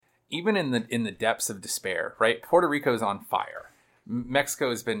even in the depths of despair, right? Puerto Rico is on fire. Mexico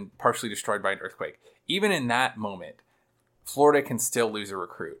has been partially destroyed by an earthquake. Even in that moment, Florida can still lose a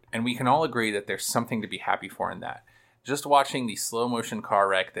recruit. And we can all agree that there's something to be happy for in that. Just watching the slow motion car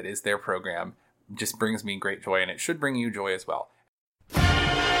wreck that is their program just brings me great joy, and it should bring you joy as well.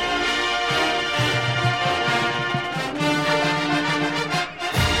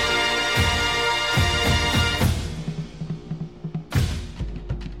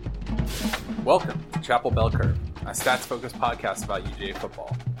 Welcome to Chapel Bell Curve, a stats-focused podcast about UGA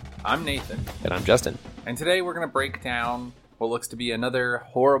football. I'm Nathan. And I'm Justin. And today we're going to break down what looks to be another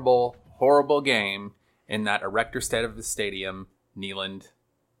horrible, horrible game in that erector state of the stadium, Neyland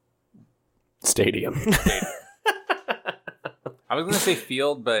Stadium. I was going to say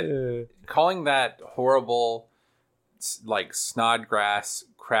field, but calling that horrible, like Snodgrass,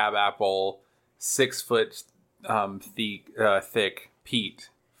 crabapple, 6 foot thick peat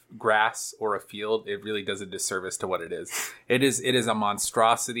grass or a field, it really does a disservice to what it is. It is a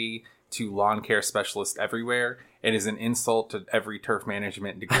monstrosity to lawn care specialists everywhere. It is an insult to every turf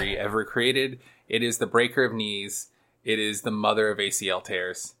management degree ever created. It is the breaker of knees. It is the mother of ACL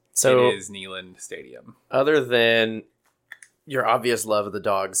tears. So it is Neyland Stadium. Other than your obvious love of the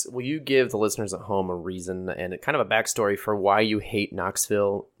Dogs, will you give the listeners at home a reason and kind of a backstory for why you hate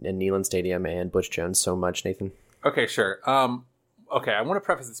Knoxville and Neyland Stadium and Butch Jones so much, Nathan? Okay, sure. Okay, I want to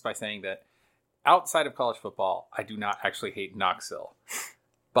preface this by saying that outside of college football, I do not actually hate Knoxville.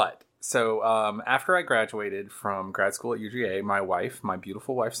 But, so after I graduated from grad school at UGA, my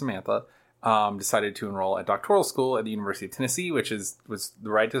beautiful wife, Samantha, decided to enroll at doctoral school at the University of Tennessee, which was the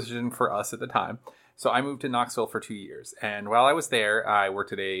right decision for us at the time. So I moved to Knoxville for 2 years. And while I was there, I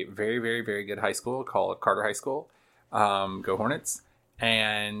worked at a very, very, very good high school called Carter High School. Go Hornets.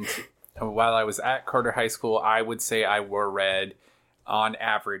 And while I was at Carter High School, I would say I wore red on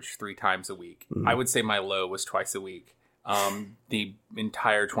average 3 times a week. Mm-hmm. I would say my low was twice a week. The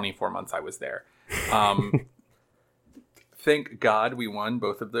entire 24 months I was there. Thank God we won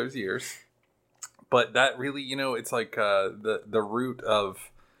both of those years. But that really, it's like the root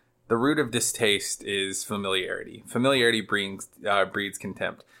of distaste is familiarity. Familiarity breeds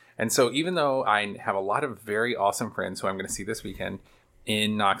contempt. And so even though I have a lot of very awesome friends who I'm going to see this weekend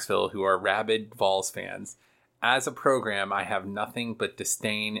in Knoxville who are rabid Vols fans, as a program, I have nothing but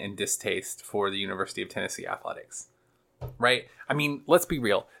disdain and distaste for the University of Tennessee athletics. Right? I mean, let's be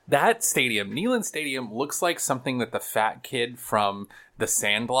real. That stadium, Neyland Stadium, looks like something that the fat kid from The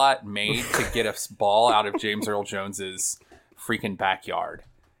Sandlot made to get a ball out of James Earl Jones's freaking backyard.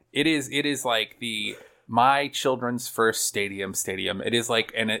 It is like my children's first stadium. It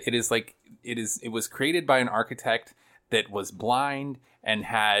was created by an architect that was blind and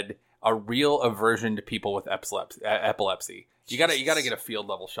had a real aversion to people with epilepsy. You gotta get a field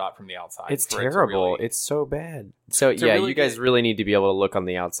level shot from the outside. It's terrible. It's so bad. So yeah, you guys really need to be able to look on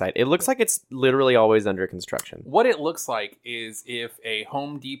the outside. It looks like it's literally always under construction. What it looks like is if a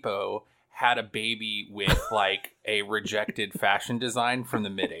Home Depot had a baby with like a rejected fashion design from the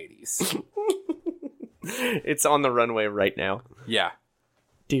mid 80s. It's on the runway right now. Yeah.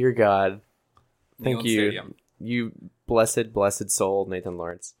 Dear God. Thank Neyland you. Stadium. You blessed soul, Nathan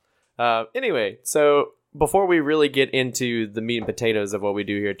Lawrence. Anyway, so before we really get into the meat and potatoes of what we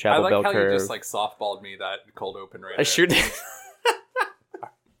do here at Chapel Bell Curve, I like how you just like softballed me that cold open right I sure did.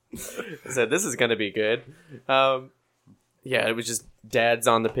 I said this is going to be good. Yeah, it was just Dad's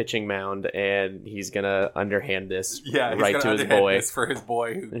on the pitching mound, and he's going to underhand this right to his boy. This for his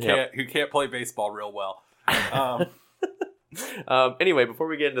boy who can't play baseball real well. Anyway, before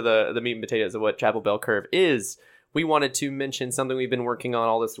we get into the meat and potatoes of what Chapel Bell Curve is, we wanted to mention something we've been working on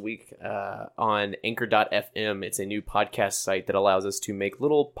all this week on Anchor.fm. It's a new podcast site that allows us to make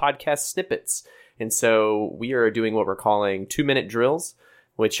little podcast snippets. And so we are doing what we're calling 2-minute drills,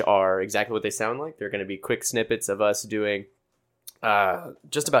 which are exactly what they sound like. They're going to be quick snippets of us doing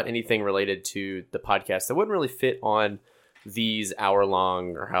just about anything related to the podcast that wouldn't really fit on these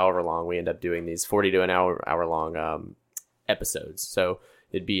hour-long or however long we end up doing these 40 to an hour-long episodes. So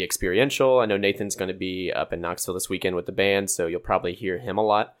it'd be experiential. I know Nathan's going to be up in Knoxville this weekend with the band, so you'll probably hear him a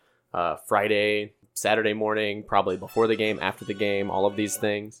lot. Friday, Saturday morning, probably before the game, after the game, all of these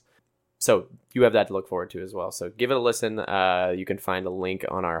things. So you have that to look forward to as well. So give it a listen. You can find a link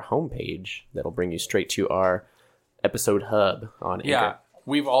on our homepage that'll bring you straight to our episode hub on Anchor. Yeah.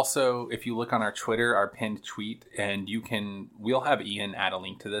 We've also, if you look on our Twitter, our pinned tweet, and we'll have Ian add a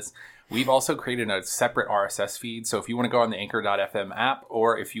link to this. We've also created a separate RSS feed. So if you want to go on the Anchor.fm app,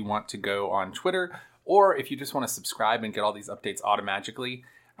 or if you want to go on Twitter, or if you just want to subscribe and get all these updates automatically,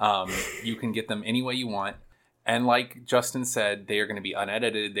 you can get them any way you want. And like Justin said, they are going to be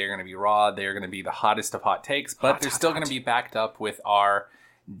unedited. They're going to be raw. They're going to be the hottest of hot takes, but they're still going to be backed up with our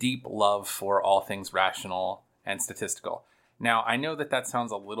deep love for all things rational and statistical. Now, I know that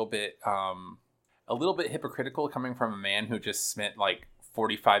sounds a little bit hypocritical coming from a man who just spent like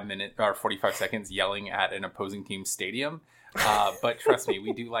 45 seconds yelling at an opposing team's stadium. But trust me,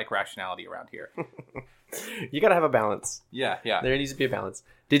 we do like rationality around here. You got to have a balance. Yeah. There needs to be a balance.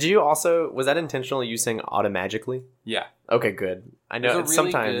 Did you also, was that intentional, you saying automatically? Yeah. Okay, good. I know really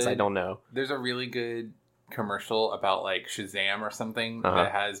sometimes I don't know. There's a really good commercial about like Shazam or something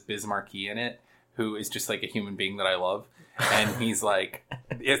that has Biz Markie in it, who is just like a human being that I love. And he's like,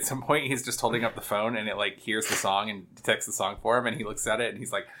 at some point he's just holding up the phone and it like hears the song and detects the song for him. And he looks at it and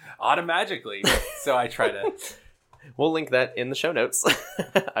he's like, automagically. So I try to... We'll link that in the show notes.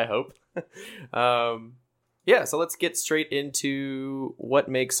 I hope. Yeah, so let's get straight into what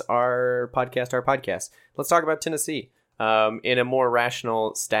makes our podcast. Let's talk about Tennessee in a more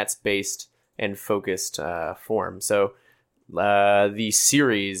rational, stats-based, and focused form. So the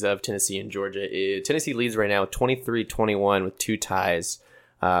series of Tennessee and Georgia, Tennessee leads right now 23-21 with 2 ties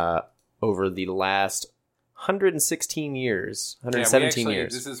over the last 117 years. This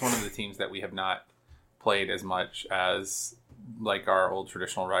is one of the teams that we have not played as much as like our old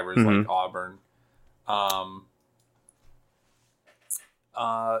traditional rivals like Auburn.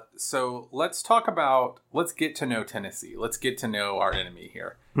 So let's get to know Tennessee. Let's get to know our enemy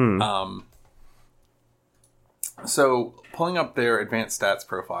here. So pulling up their advanced stats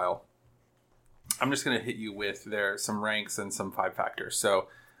profile, I'm just going to hit you with some ranks and some 5 factors. So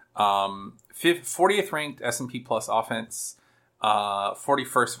 40th ranked S&P Plus offense,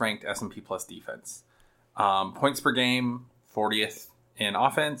 41st ranked S&P Plus defense. Points per game, 40th in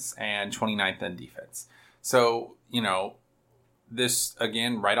offense and 29th in defense. So, this,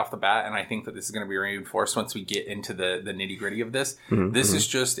 again, right off the bat, and I think that this is going to be reinforced once we get into the nitty-gritty of this. This is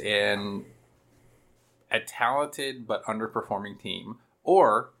just a talented but underperforming team.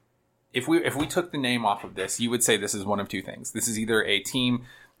 Or, if we took the name off of this, you would say this is one of 2 things. This is either a team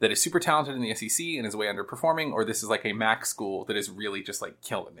that is super talented in the SEC and is way underperforming, or this is like a MAC school that is really just like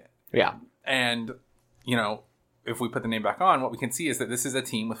killing it. Yeah. And, if we put the name back on, what we can see is that this is a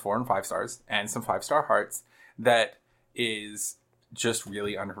team with 4 and 5 stars and some 5-star hearts that is just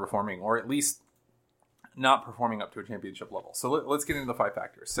really underperforming, or at least not performing up to a championship level. So let's get into the 5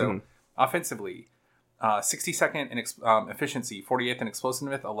 factors. So offensively, 62nd in efficiency, 48th in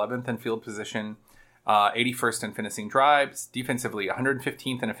explosiveness, 11th in field position, 81st in finishing drives. Defensively,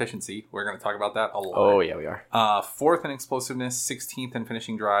 115th in efficiency. We're going to talk about that a lot. Oh, yeah, we are. 4th in explosiveness, 16th in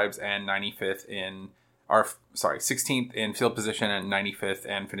finishing drives, and 16th in field position and 95th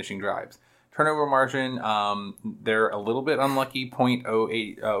in finishing drives. Turnover margin, they're a little bit unlucky,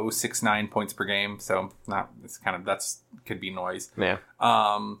 0.069 points per game. So could be noise. Yeah.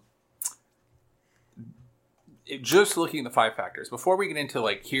 Just looking at the 5 factors before we get into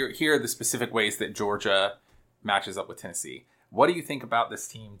like here are the specific ways that Georgia matches up with Tennessee. What do you think about this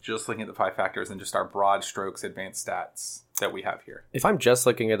team? Just looking at the 5 factors and just our broad strokes advanced stats that we have here. If I'm just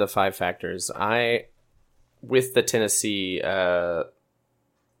looking at the 5 factors, with the Tennessee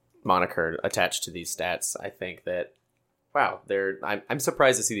moniker attached to these stats, I think that, wow, I'm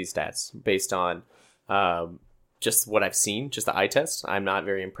surprised to see these stats based on just what I've seen, just the eye test. I'm not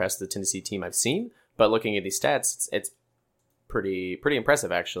very impressed with the Tennessee team I've seen, but looking at these stats, it's pretty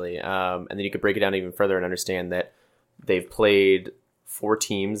impressive, actually. And then you could break it down even further and understand that they've played 4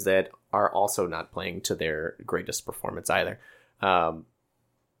 teams that are also not playing to their greatest performance either.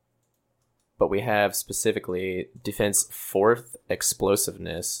 But we have specifically defense 4th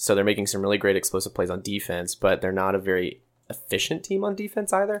explosiveness. So they're making some really great explosive plays on defense, but they're not a very efficient team on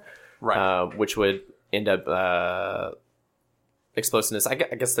defense either. Right. Which would end up explosiveness. I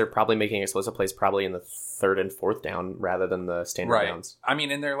guess they're probably making explosive plays probably in the 3rd and 4th down rather than the standard downs. I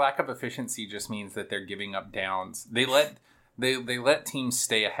mean, and their lack of efficiency just means that they're giving up downs. They let teams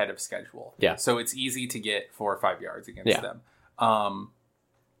stay ahead of schedule. Yeah. So it's easy to get 4 or 5 yards against them.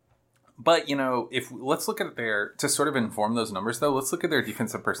 But, let's look at to sort of inform those numbers, though, let's look at their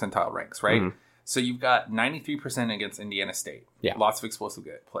defensive percentile ranks, right? So you've got 93% against Indiana State. Yeah. Lots of explosive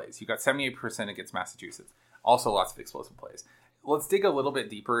plays. You've got 78% against Massachusetts. Also lots of explosive plays. Let's dig a little bit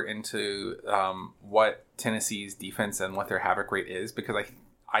deeper into what Tennessee's defense and what their havoc rate is, because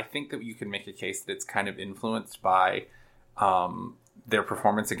I think that you can make a case that it's kind of influenced by their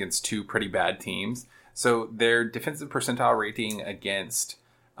performance against 2 pretty bad teams. So their defensive percentile rating against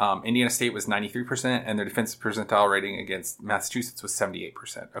Indiana State was 93%, and their defensive percentile rating against Massachusetts was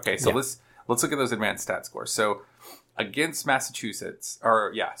 78%. Okay, so let's look at those advanced stat scores. So against Massachusetts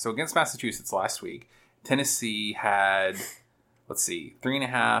last week, Tennessee had, let's see,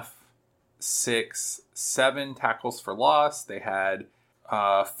 3.5, 6, 7 tackles for loss. They had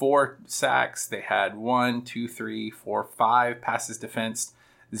 4 sacks. They had 1, 2, 3, 4, 5 passes defensed,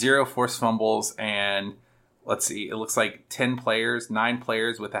 0 forced fumbles, and let's see, it looks like 9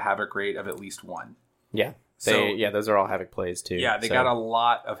 players with a havoc rate of at least 1. Yeah. Those are all havoc plays too. Yeah, they got a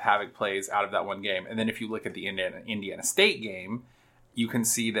lot of havoc plays out of that one game. And then if you look at the Indiana State game, you can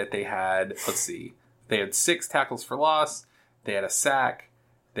see that they had, they had 6 tackles for loss, they had a sack,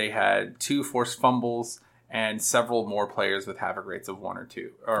 they had 2 forced fumbles, and several more players with havoc rates of 1 or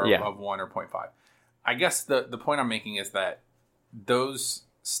 2, or of 1 or 0.5. I guess the point I'm making is that those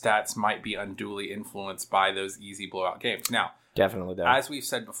stats might be unduly influenced by those easy blowout games. Now, definitely does. As we've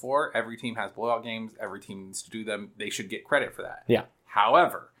said before, every team has blowout games. Every team needs to do them. They should get credit for that. Yeah.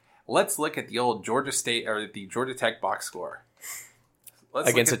 However, let's look at the old Georgia State or the Georgia Tech box score.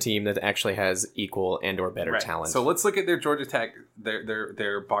 Against a team that actually has equal and or better talent. So let's look at their Georgia Tech,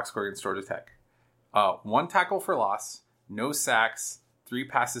 their box score against Georgia Tech. 1 tackle for loss, no sacks, 3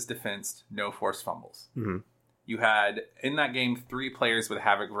 passes defensed, no forced fumbles. Mm-hmm. You had, in that game, 3 players with a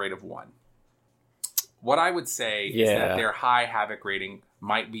havoc rate of 1. What I would say is that their high havoc rating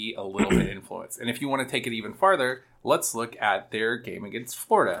might be a little bit influenced. And if you want to take it even farther, let's look at their game against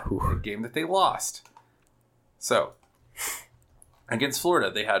Florida, a game that they lost. So, against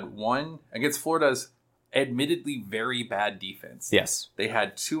Florida, they had against Florida's admittedly very bad defense. Yes. They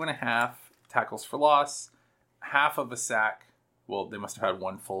had 2.5 tackles for loss, half of a sack. Well, they must have had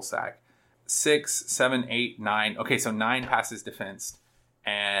 1 full sack. 6, 7, 8, 9. Okay, so 9 passes defensed.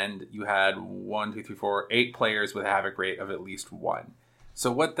 And you had 8 players with a havoc rate of at least 1.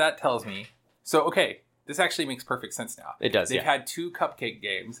 So what that tells me... So, okay, this actually makes perfect sense now. It does, They've had 2 cupcake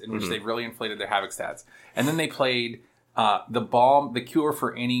games in which they've really inflated their havoc stats. And then they played the cure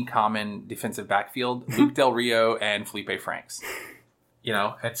for any common defensive backfield, Luke Del Rio and Felipe Franks.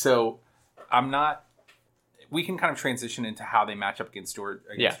 And so I'm not... We can kind of transition into how they match up against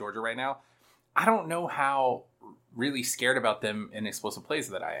Georgia right now. I don't know how really scared about them in explosive plays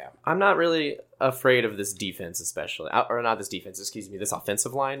that I am. I'm not really afraid of this defense, especially. Or not this defense, this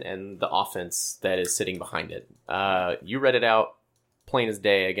offensive line and the offense that is sitting behind it. You read it out plain as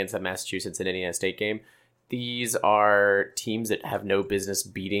day against that Massachusetts and Indiana State game. These are teams that have no business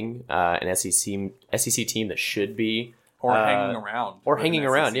beating an SEC team that should be... Or hanging around. Or hanging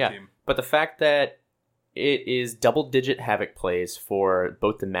around, yeah. Team. But the fact that it is double-digit havoc plays for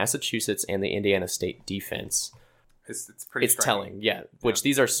both the Massachusetts and the Indiana State defense... It's pretty telling, yeah. Which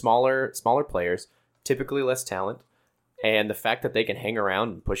these are smaller players, typically less talent, and the fact that they can hang around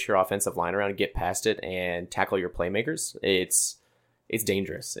and push your offensive line around and get past it and tackle your playmakers, it's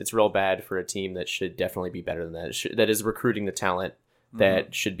dangerous. It's real bad for a team that should definitely be better than that. That is recruiting the talent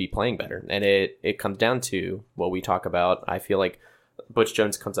that should be playing better, and it comes down to what we talk about. I feel like Butch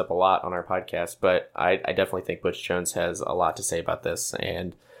Jones comes up a lot on our podcast, but I definitely think Butch Jones has a lot to say about this,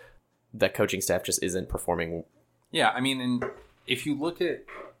 and the coaching staff just isn't performing. Yeah, I mean, and if you look at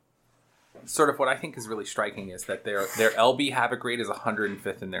sort of what I think is really striking is that their LB havoc rate is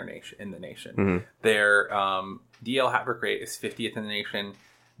 105th in the nation. Mm-hmm. Their DL havoc rate is 50th in the nation.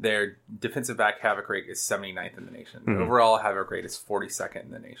 Their defensive back havoc rate is 79th in the nation. Mm-hmm. Overall havoc rate is 42nd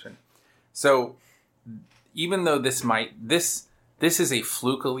in the nation. So even though this is a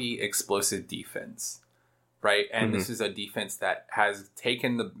flukily explosive defense, right? And this is a defense that has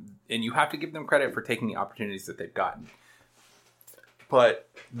taken and you have to give them credit for taking the opportunities that they've gotten. But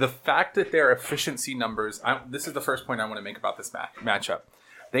the fact that their efficiency numbers, this is the first point I want to make about this matchup.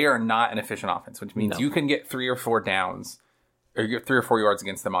 They are not an efficient offense, which means you can get 3 or 4 downs, or you get 3 or 4 yards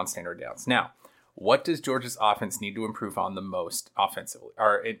against them on standard downs. Now, what does Georgia's offense need to improve on the most offensively,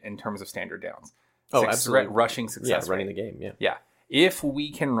 or in terms of standard downs? Absolutely. Rushing success. Yeah, running the game, yeah. Yeah. If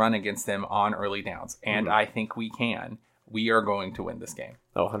we can run against them on early downs, and I think we can, we are going to win this game.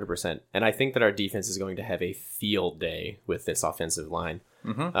 Oh, 100%. And I think that our defense is going to have a field day with this offensive line.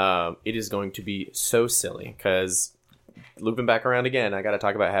 It is going to be so silly because, looping back around again, I got to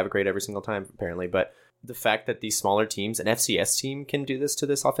talk about havoc rate every single time, apparently. But the fact that these smaller teams, an FCS team, can do this to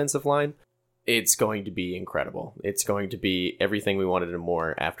this offensive line, it's going to be incredible. It's going to be everything we wanted and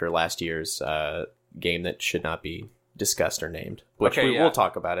more after last year's game that should not be discussed or named, which we'll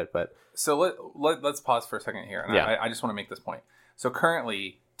talk about it. But so let's pause for a second here. And I just want to make this point. So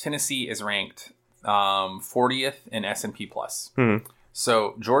currently, Tennessee is ranked 40th in S&P Plus.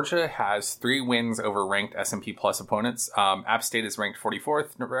 So Georgia has 3 wins over ranked S&P Plus opponents. App State is ranked 44th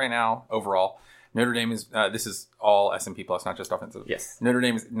right now overall. Notre Dame is, this is all S&P Plus, not just offensive. Yes. Notre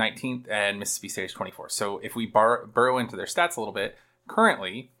Dame is 19th and Mississippi State is 24th. So if we burrow into their stats a little bit,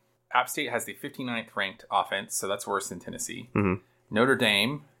 currently App State has the 59th ranked offense, so that's worse than Tennessee. Mm-hmm. Notre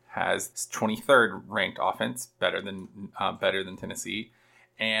Dame has 23rd ranked offense, better than Tennessee.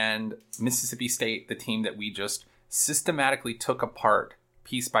 And Mississippi State, the team that we just systematically took apart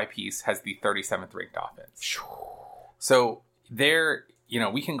piece by piece, has the 37th ranked offense. So there,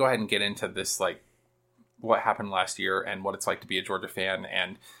 we can go ahead and get into this, like what happened last year and what it's like to be a Georgia fan,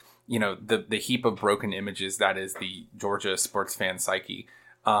 and the heap of broken images that is the Georgia sports fan psyche.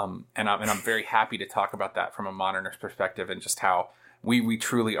 And I'm very happy to talk about that from a modernist perspective, and just how we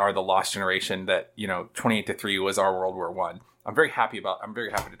truly are the lost generation that 28-3 was our World War I. I'm very happy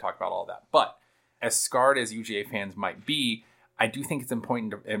to talk about all that. But as scarred as UGA fans might be, I do think it's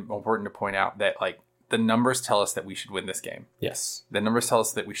important to point out that, like, the numbers tell us that we should win this game. Yes. The numbers tell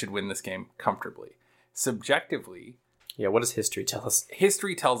us that we should win this game comfortably. Subjectively, yeah, what does history tell us?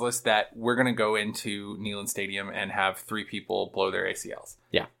 History tells us that we're going to go into Neyland Stadium and have 3 people blow their ACLs.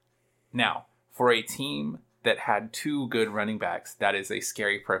 Yeah. Now, for a team that had 2 good running backs, that is a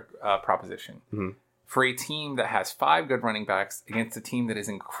scary proposition. Mm-hmm. For a team that has 5 good running backs against a team that is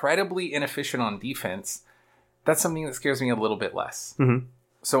incredibly inefficient on defense, that's something that scares me a little bit less. Mm-hmm.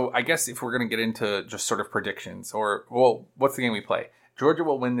 So I guess if we're going to get into just sort of predictions, what's the game we play? Georgia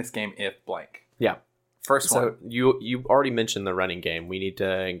will win this game if blank. Yeah. First one. So you already mentioned the running game. We need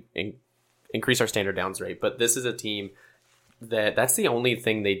to increase our standard downs rate, but this is a team that's the only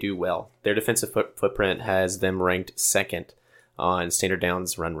thing they do well. Their defensive footprint has them ranked 2nd on standard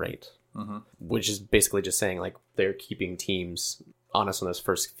downs run rate, which is basically just saying, like, they're keeping teams honest on those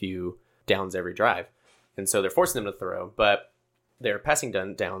first few downs every drive. And so they're forcing them to throw, but their passing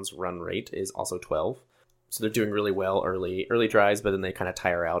downs run rate is also 12. So they're doing really well early drives, but then they kind of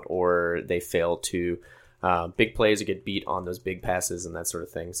tire out, or they fail to big plays or get beat on those big passes and that sort of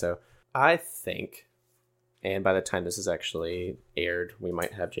thing. So I think, and by the time this is actually aired, we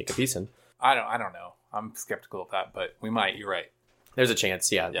might have Jacob Eason. I don't know. I'm skeptical of that, but we might. You're right. There's a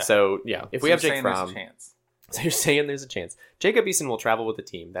chance, yeah. So yeah, if we have Jake Fromm, there's a chance. So you're saying there's a chance. Jacob Eason will travel with the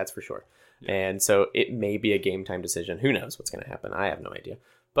team, that's for sure. Yeah. And so it may be a game time decision. Who knows what's going to happen? I have no idea.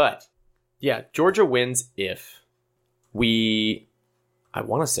 But yeah, Georgia wins if we, I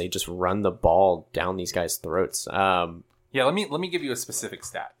want to say, just run the ball down these guys' throats. Yeah, let me give you a specific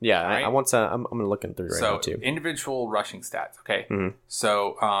stat. Yeah, right? I want to. I'm looking through right now too. Individual rushing stats. Okay. Mm-hmm.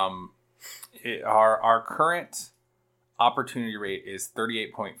 So our current opportunity rate is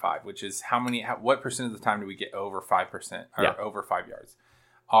 38.5, which is what percent of the time do we get over 5% or over 5 yards?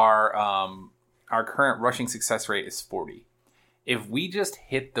 Our current rushing success rate is 40. If we just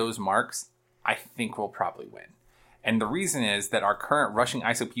hit those marks, I think we'll probably win. And the reason is that our current rushing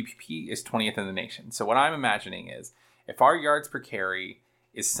ISO PPP is 20th in the nation. So what I'm imagining is, if our yards per carry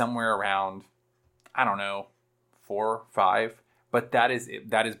is somewhere around, I don't know, 4 or 5, but that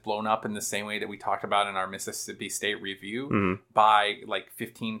is blown up in the same way that we talked about in our Mississippi State review by like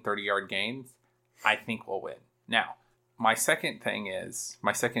 15, 30-yard gains, I think we'll win. Now, my second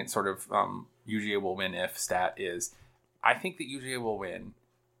sort of UGA will win if stat is, I think that UGA will win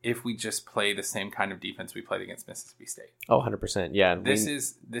if we just play the same kind of defense we played against Mississippi State. Oh, 100%. Yeah. This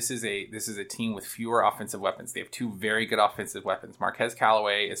is a team with fewer offensive weapons. They have 2 very good offensive weapons. Marquez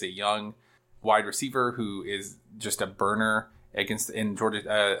Callaway is a young wide receiver who is just a burner against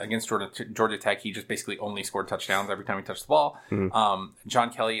Georgia Tech. He just basically only scored touchdowns every time he touched the ball. Mm-hmm.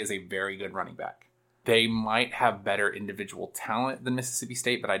 John Kelly is a very good running back. They might have better individual talent than Mississippi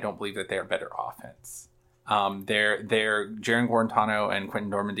State, but I don't believe that they are better offense. Their Jaren Guarantano and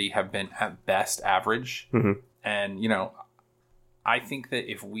Quentin Dormady have been at best average. Mm-hmm. And, I think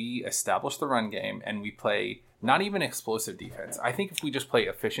that if we establish the run game and we play not even explosive defense, I think if we just play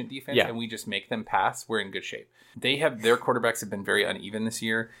efficient defense and we just make them pass, we're in good shape. Their quarterbacks have been very uneven this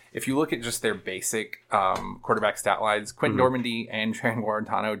year. If you look at just their basic quarterback stat lines, Quentin Dormady and Jaren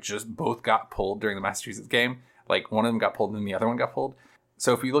Guarantano just both got pulled during the Massachusetts game. Like, one of them got pulled and the other one got pulled.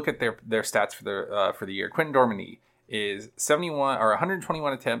 So if we look at their stats for the year, Quentin Dormady is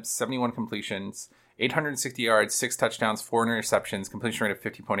 121 attempts, 71 completions, 860 yards, 6 touchdowns, 4 interceptions, completion rate of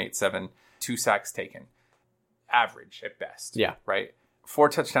 50.87, 2 sacks taken. Average at best. Yeah. Right? 4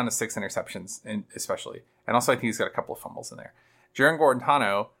 touchdowns to 6 interceptions, especially. And also I think he's got a couple of fumbles in there. Jaren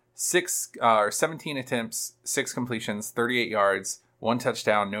Guarantano, 17 attempts, 6 completions, 38 yards, 1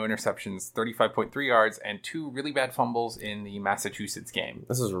 touchdown, no interceptions, 35.3 yards, and 2 really bad fumbles in the Massachusetts game.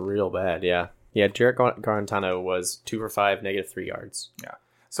 This is real bad, yeah. Yeah, Jaren Guarantano was 2 for 5, -3 yards. Yeah.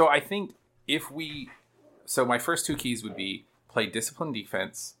 So I think so my first 2 keys would be play disciplined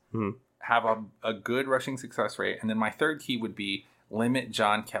defense, have a good rushing success rate, and then my third key would be limit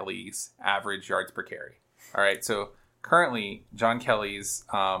John Kelly's average yards per carry. All right, so currently John Kelly's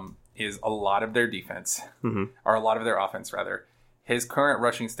is a lot of their defense, Mm-hmm. or a lot of their offense, rather. His current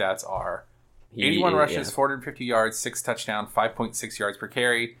rushing stats are 81 rushes, 450 yards, 6 touchdowns, 5.6 yards per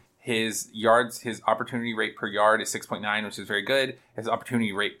carry. His opportunity rate per yard is 6.9, which is very good. His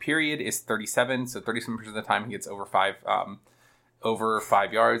opportunity rate period is 37, so 37% of the time he gets over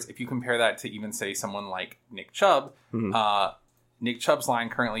 5 yards. If you compare that to even, say, someone like Nick Chubb, Nick Chubb's line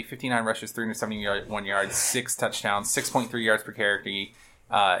currently 59 rushes, 371 yards, 6 touchdowns, 6.3 yards per carry.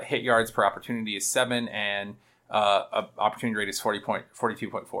 Hit yards per opportunity is 7, and opportunity rate is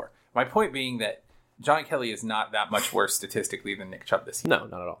 42.4. My point being that John Kelly is not that much worse statistically than Nick Chubb this year. No,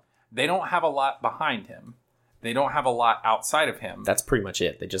 not at all. They don't have a lot behind him. They don't have a lot outside of him. That's pretty much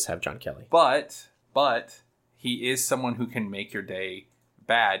it. They just have John Kelly. But he is someone who can make your day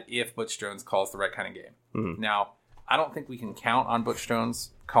bad if Butch Jones calls the right kind of game. Mm-hmm. Now, I don't think we can count on Butch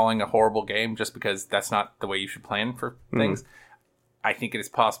Jones calling a horrible game just because that's not the way you should plan for things. I think it is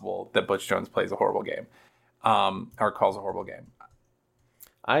possible that Butch Jones plays a horrible game or calls a horrible game.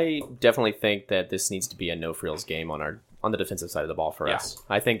 I definitely think that this needs to be a no-frills game on the defensive side of the ball for us.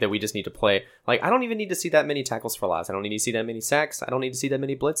 I think that we just need to play. Like, I don't even need to see that many tackles for loss. I don't need to see that many sacks. I don't need to see that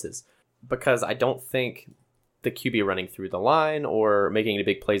many blitzes. Because I don't think the QB running through the line or making any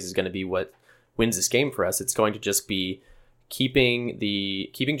big plays is going to be what wins this game for us. It's going to just be keeping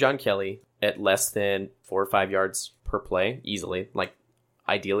John Kelly at less than 4 or 5 yards per play easily, like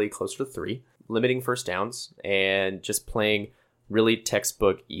ideally closer to 3, limiting first downs, and just playing really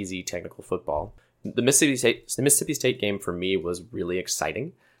textbook, easy technical football. The Mississippi State game for me was really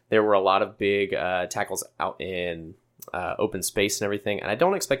exciting. There were a lot of big tackles out in open space and everything, and I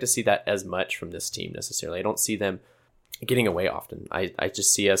don't expect to see that as much from this team necessarily. I don't see them getting away often. I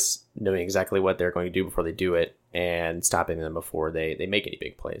just see us knowing exactly what they're going to do before they do it and stopping them before they make any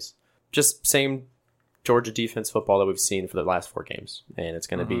big plays. Just same Georgia defense football that we've seen for the last 4 games. And it's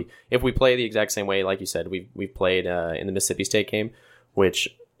going to be, if we play the exact same way, like you said, we've played in the Mississippi State game,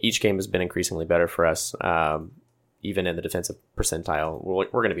 which each game has been increasingly better for us, even in the defensive percentile, we're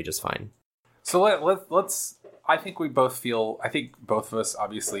going to be just fine. So let's, I think both of us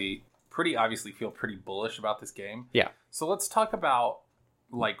pretty obviously feel pretty bullish about this game. Yeah. So let's talk about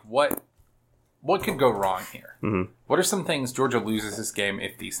like what could go wrong here. Mm-hmm. What are some things Georgia loses this game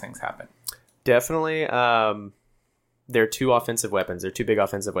if these things happen? Definitely. They're 2 offensive weapons. They're 2 big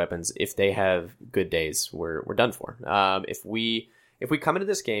offensive weapons. If they have good days, we're done for. If we come into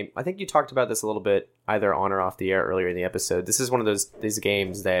this game, I think you talked about this a little bit either on or off the air earlier in the episode. This is one of these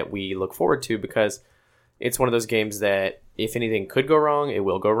games that we look forward to because it's one of those games that if anything could go wrong, it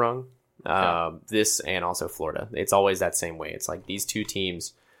will go wrong. This and also Florida. It's always that same way. It's like these 2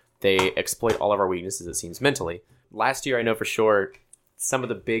 teams, they exploit all of our weaknesses, it seems, mentally. Last year, I know for sure, some of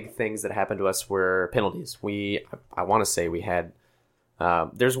the big things that happened to us were penalties. I want to say we had,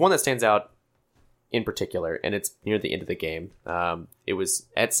 there's one that stands out in particular, and it's near the end of the game. It was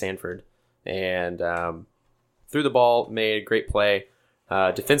at Sanford, and threw the ball, made a great play.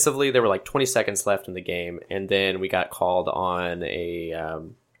 Defensively, there were like 20 seconds left in the game, and then we got called on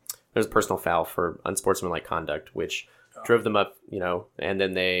there's a personal foul for unsportsmanlike conduct, which drove them up, and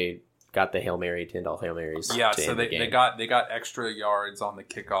then they got the Hail Mary to end all Hail Marys. Yeah, so they got extra yards on the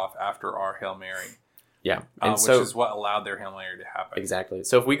kickoff after our Hail Mary. Yeah, and which is what allowed their Hail Mary to happen. Exactly.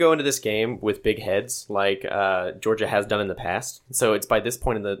 So if we go into this game with big heads, like Georgia has done in the past, so it's by this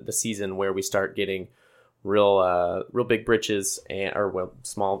point in the season where we start getting real big britches,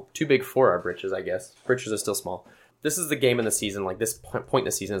 small, too big for our britches, I guess. Britches are still small. This is the game in the season, like this point in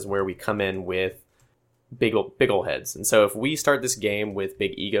the season is where we come in with big old heads. And so if we start this game with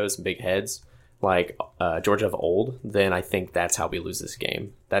big egos and big heads, like Georgia of old, then I think that's how we lose this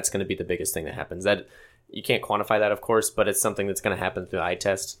game. That's going to be the biggest thing that happens. That you can't quantify that, of course, but it's something that's going to happen through the eye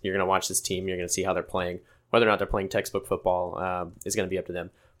test. You're going to watch this team. You're going to see how they're playing. Whether or not they're playing textbook football is going to be up to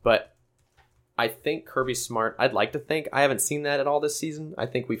them. But I think Kirby Smart, I'd like to think, I haven't seen that at all this season. I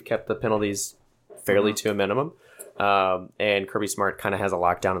think we've kept the penalties fairly to a minimum. And Kirby Smart kind of has a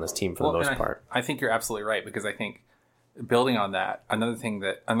lockdown on this team for the most part. I think you're absolutely right, because I think building on that,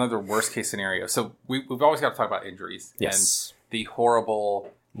 another worst case scenario. So we've always got to talk about injuries. Yes. And the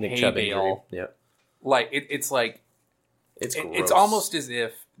horrible Nick Chubb injury. Yep. Like it's almost as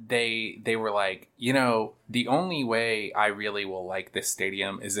if they were like, the only way I really will like this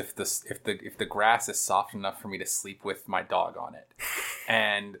stadium is if the grass is soft enough for me to sleep with my dog on it.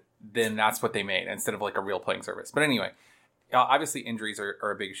 And then that's what they made instead of like a real playing surface. But anyway, obviously injuries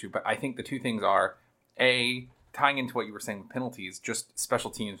are a big issue, but I think the 2 things are, tying into what you were saying with penalties, just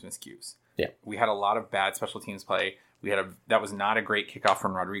special teams miscues. Yeah. We had a lot of bad special teams play. That was not a great kickoff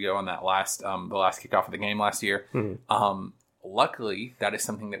from Rodrigo on that the last kickoff of the game last year. Mm-hmm. Luckily, that is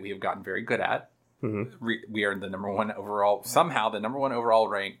something that we have gotten very good at. Mm-hmm. We are the number one overall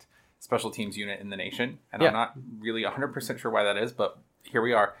ranked special teams unit in the nation. And I'm not really 100% sure why that is, but here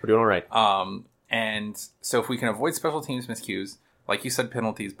we are. We're doing all right. And so if we can avoid special teams miscues, like you said,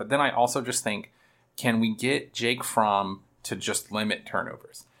 penalties, but then I also just think, can we get Jake Fromm to just limit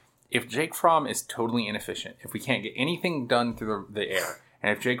turnovers? If Jake Fromm is totally inefficient, if we can't get anything done through the air,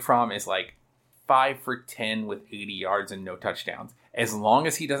 and if Jake Fromm is like 5 for 10 with 80 yards and no touchdowns, as long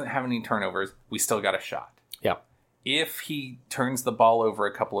as he doesn't have any turnovers, we still got a shot. Yeah. If he turns the ball over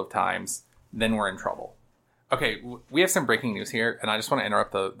a couple of times, then we're in trouble. Okay, we have some breaking news here, and I just want to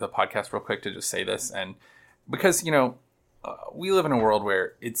interrupt the podcast real quick to just say this. And because, we live in a world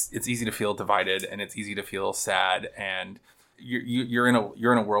where it's easy to feel divided and it's easy to feel sad, and you're in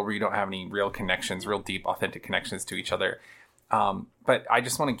a world where you don't have any real connections, real deep, authentic connections to each other. But I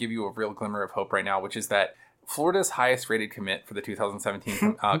just want to give you a real glimmer of hope right now, which is that Florida's highest rated commit for the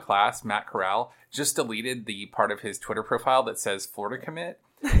 2017 class, Matt Corral, just deleted the part of his Twitter profile that says Florida commit.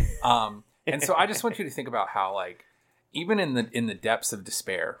 And so I just want you to think about how, like, even in the depths of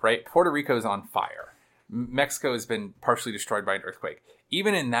despair, right? Puerto Rico is on fire. Mexico has been partially destroyed by an earthquake.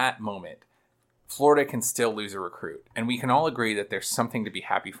 Even in that moment, Florida can still lose a recruit. And we can all agree that there's something to be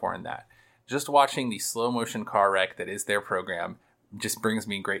happy for in that. Just watching the slow motion car wreck that is their program just brings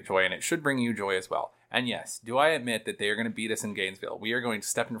me great joy, and it should bring you joy as well. And yes, do I admit that they are going to beat us in Gainesville? We are going to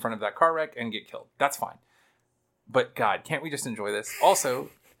step in front of that car wreck and get killed. That's fine. But God, can't we just enjoy this? Also,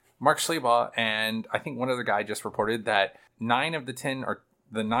 Mark Schlabach and I think one other guy just reported that 9 of the 10 or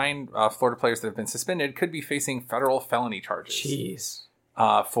the 9 Florida players that have been suspended could be facing federal felony charges. Jeez.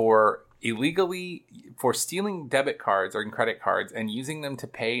 For stealing debit cards or credit cards and using them to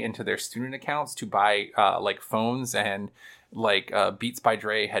pay into their student accounts to buy like phones and like Beats by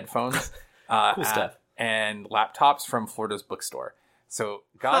Dre headphones. Cool stuff. And laptops from Florida's bookstore. So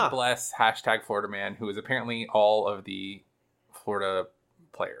God bless hashtag Florida Man, who is apparently all of the Florida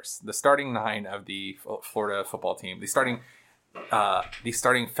players, the starting 9 of the Florida football team, the starting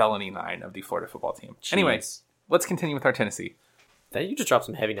felony 9 of the Florida football team. Jeez. Anyways, let's continue with our Tennessee. You just dropped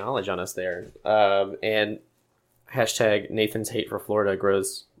some heavy knowledge on us there. And hashtag Nathan's hate for Florida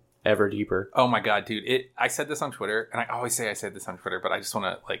grows ever deeper. Oh my God, dude. I said this on Twitter, and I always say I said this on Twitter, but I just want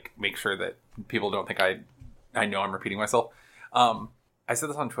to like make sure that people don't think I know I'm repeating myself. I said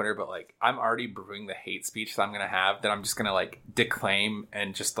this on Twitter, but like I'm already brewing the hate speech that I'm going to have, that I'm just going to like declaim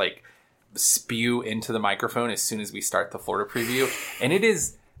and just like spew into the microphone as soon as we start the Florida preview. And it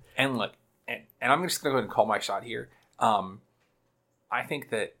is, and look, and I'm just going to go ahead and call my shot here. I think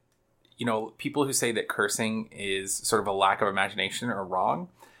that, people who say that cursing is sort of a lack of imagination are wrong.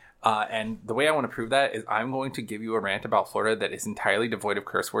 And the way I want to prove that is I'm going to give you a rant about Florida that is entirely devoid of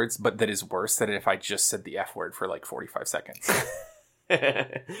curse words, but that is worse than if I just said the F word for like 45 seconds.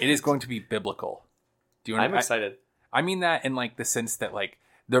 It is going to be biblical. I'm excited. I mean that in like the sense that like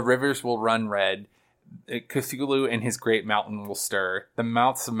the rivers will run red, Cthulhu and his great mountain will stir, the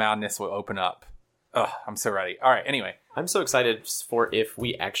mouths of madness will open up. Ugh, I'm so ready. All right, anyway. I'm so excited for if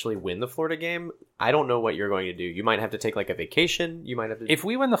we actually win the Florida game. I don't know what you're going to do. You might have to take like a vacation. You might have to. If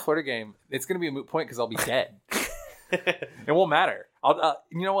we win the Florida game, it's going to be a moot point because I'll be dead. It won't matter.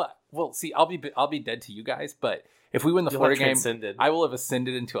 You know what? Well, see, I'll be dead to you guys, but if we win the Florida game, I will have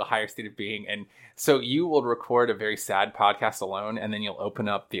ascended into a higher state of being, and so you will record a very sad podcast alone, and then you'll open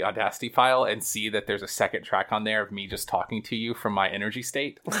up the Audacity file and see that there's a second track on there of me just talking to you from my energy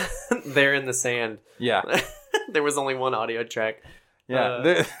state. There in the sand. Yeah. There was only one audio track.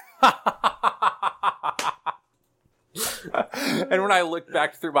 Yeah. And when I looked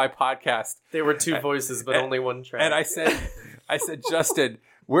back through my podcast, there were 2 voices, but only one track. And I said, Justin,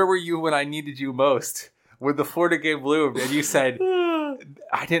 where were you when I needed you most? When the Florida game bloomed, and you said,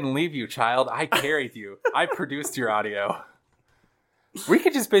 I didn't leave you, child. I carried you. I produced your audio. We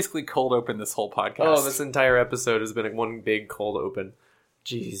could just basically cold open this whole podcast. Oh, this entire episode has been one big cold open.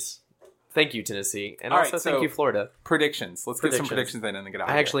 Jeez. Thank you, Tennessee. And also thank you, Florida. Predictions. Let's get some predictions in and then get out of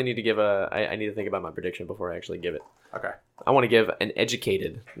here. I actually need to give I need to think about my prediction before I actually give it. Okay. I want to give an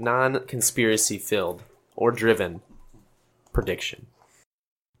educated, non-conspiracy filled or driven prediction.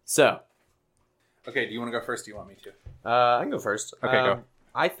 So. Okay, do you want to go first or do you want me to? I can go first. Okay, go.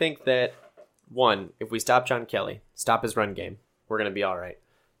 I think that, 1, if we stop John Kelly, stop his run game, we're going to be all right.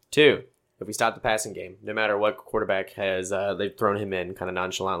 2, if we stop the passing game, no matter what quarterback has they've thrown him in kind of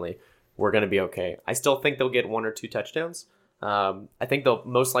nonchalantly, we're going to be okay. I still think they'll get 1 or 2 touchdowns. I think they'll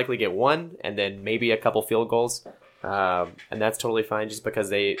most likely get 1 and then maybe a couple field goals. And that's totally fine just because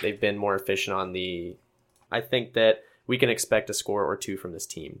they've been more efficient on the... I think that we can expect a score or 2 from this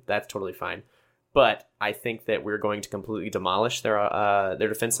team. That's totally fine. But I think that we're going to completely demolish their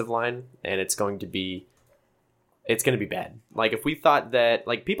defensive line, and it's going to be bad. Like, if we thought that,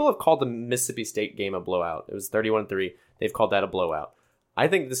 like, people have called the Mississippi State game a blowout. It was 31-3. They've called that a blowout. I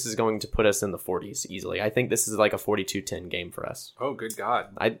think this is going to put us in the 40s easily. I think this is like a 42-10 game for us. Oh, good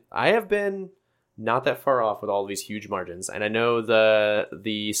God. I have been not that far off with all of these huge margins. And I know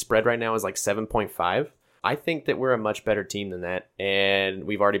the spread right now is like 7.5. I think that we're a much better team than that. And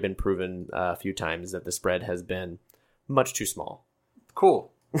we've already been proven a few times that the spread has been much too small.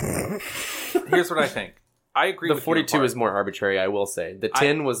 Cool. Here's what I think. I agree with you. The 42 is more arbitrary, I will say. The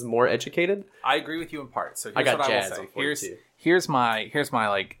 10 was more educated. I agree with you in part. So here's I got what Jazz I will say. on 42. Here's my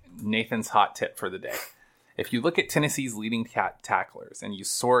like Nathan's hot tip for the day. If you look at Tennessee's leading tacklers and you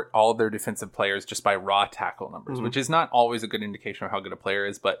sort all their defensive players just by raw tackle numbers, which is not always a good indication of how good a player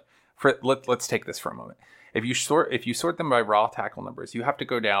is, but let's take this for a moment. If you sort them by raw tackle numbers, you have to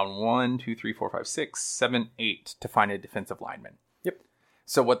go down 1, 2, 3, 4, 5, 6, 7, 8 to find a defensive lineman. Yep.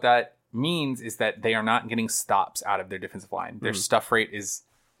 So what that means is that they are not getting stops out of their defensive line. Their stuff rate is...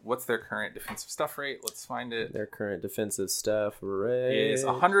 What's their current defensive stuff rate? Let's find it. Their current defensive stuff rate is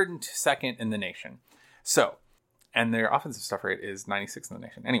 102nd in the nation. So, and their offensive stuff rate is 96th in the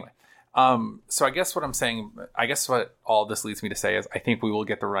nation. Anyway, so I guess what all this leads me to say is I think we will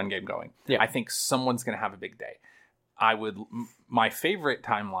get the run game going. Yeah. I think someone's going to have a big day. My favorite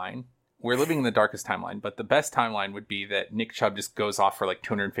timeline, we're living in the darkest timeline, but the best timeline would be that Nick Chubb just goes off for like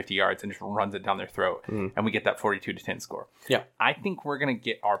 250 yards and just runs it down their throat, and we get that 42-10 score. Yeah. I think we're going to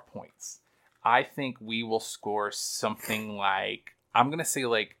get our points. I think we will score something like, I'm going to say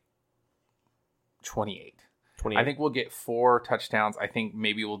like 28. I think we'll get 4 touchdowns. I think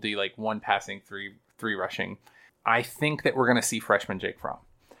maybe we'll do like 1 passing, 3 rushing. I think that we're going to see freshman Jake Fromm.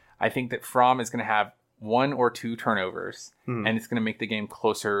 I think that Fromm is going to have 1 or 2 turnovers, and it's going to make the game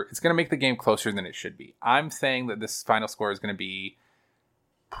closer. It's going to make the game closer than it should be. I'm saying that this final score is going to be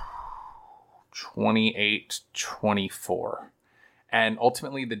 28-24. And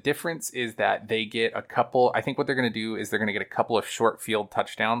ultimately, the difference is that they get a couple. I think what they're going to do is they're going to get a couple of short field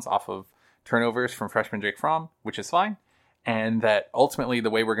touchdowns off of turnovers from freshman Jake Fromm, which is fine. And that ultimately, the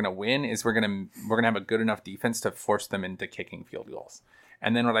way we're going to win is we're going to have a good enough defense to force them into kicking field goals.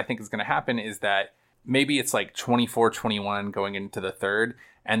 And then what I think is going to happen is that maybe it's like 24-21 going into the third,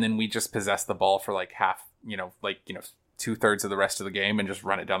 and then we just possess the ball for like half, 2/3 of the rest of the game and just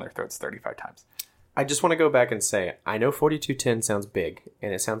run it down their throats 35 times. I just want to go back and say, I know 42-10 sounds big,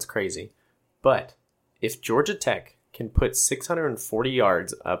 and it sounds crazy, but if Georgia Tech can put 640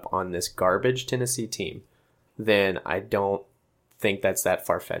 yards up on this garbage Tennessee team, then I don't think that's that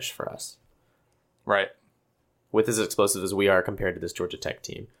far-fetched for us. Right. With as explosive as we are compared to this Georgia Tech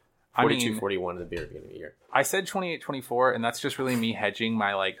team. 42-41 in the beginning of the year. I said 28-24, and that's just really me hedging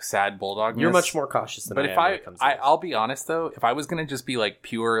my like sad bulldog. You're much more cautious than I am when it comes to this. I'll be honest though, if I was gonna just be like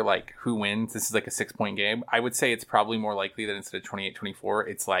pure like who wins, this is like a 6-point game, I would say it's probably more likely that instead of 28-24,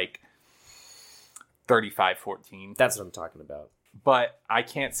 it's like 35-14. That's what I'm talking about. But I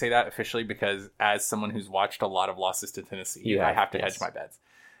can't say that officially because as someone who's watched a lot of losses to Tennessee, I have to hedge my bets.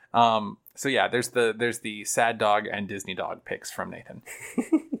 So yeah, there's the sad dog and Disney dog picks from Nathan.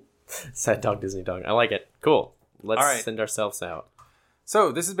 Sad dog, Disney dog. I like it. Cool. Let's send ourselves out.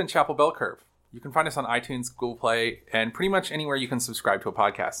 So this has been Chapel Bell Curve. You can find us on iTunes, Google Play, and pretty much anywhere you can subscribe to a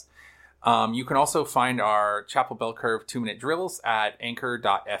podcast. You can also find our Chapel Bell Curve 2-minute drills at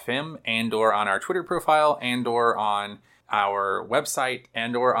anchor.fm and or on our Twitter profile and or on our website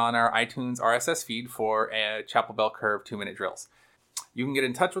and or on our iTunes RSS feed for Chapel Bell Curve 2-minute drills. You can get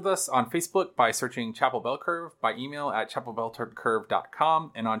in touch with us on Facebook by searching Chapel Bell Curve, by email at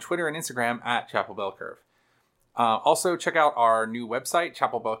chapelbellcurve.com, and on Twitter and Instagram at Chapel Bell Curve. Also, check out our new website,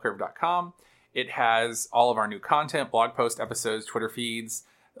 chapelbellcurve.com. It has all of our new content, blog posts, episodes, Twitter feeds,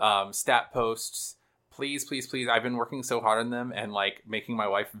 stat posts. Please, please, please. I've been working so hard on them and like making my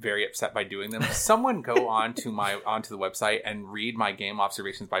wife very upset by doing them. Someone go onto the website and read my game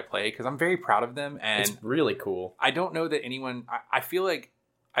observations by play because I'm very proud of them. And it's really cool. I don't know that anyone. I feel like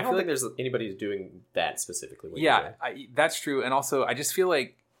I don't think there's anybody who's doing that specifically. Yeah, that's true. And also, I just feel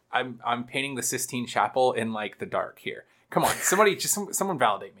like I'm painting the Sistine Chapel in like the dark here. Come on, somebody, someone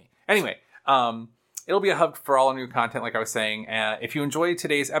validate me. Anyway, it'll be a hub for all new content, like I was saying. If you enjoyed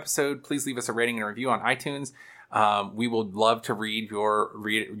today's episode, please leave us a rating and a review on iTunes. We would love to read your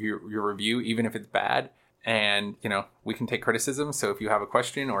review, even if it's bad. And, we can take criticism. So if you have a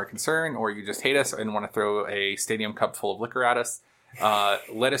question or a concern, or you just hate us and want to throw a stadium cup full of liquor at us,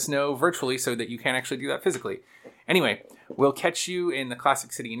 let us know virtually so that you can actually do that physically. Anyway, we'll catch you in the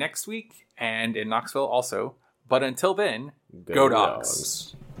Classic City next week and in Knoxville also. But until then, go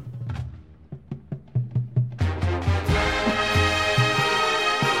Dogs.